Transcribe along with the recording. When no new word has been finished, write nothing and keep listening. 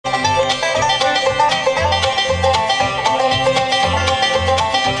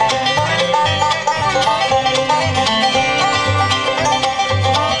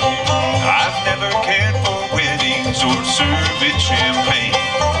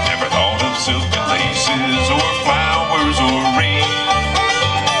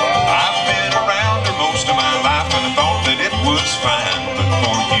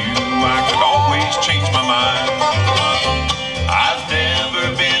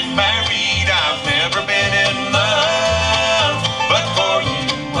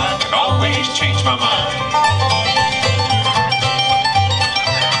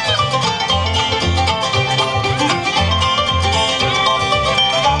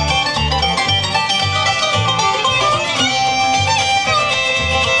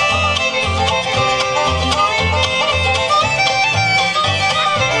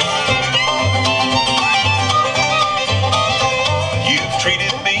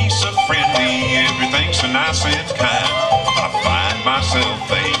so friendly, everything's so nice and kind. I find myself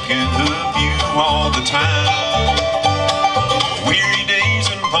thinking of you all the time. Weary days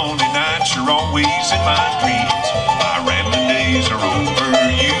and lonely nights are always in my dreams. My rambling days are over,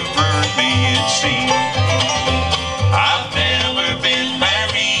 you've earned me it seems. I've never been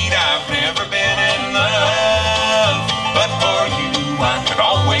married, I've never been in love, but for you I could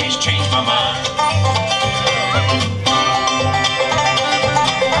always change my mind.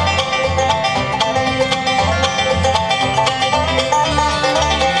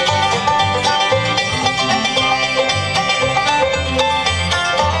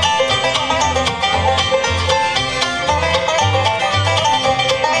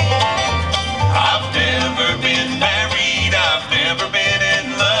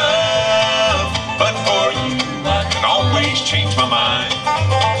 Change my mind.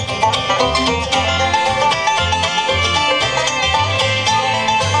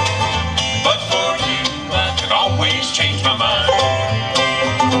 But for you, I could always change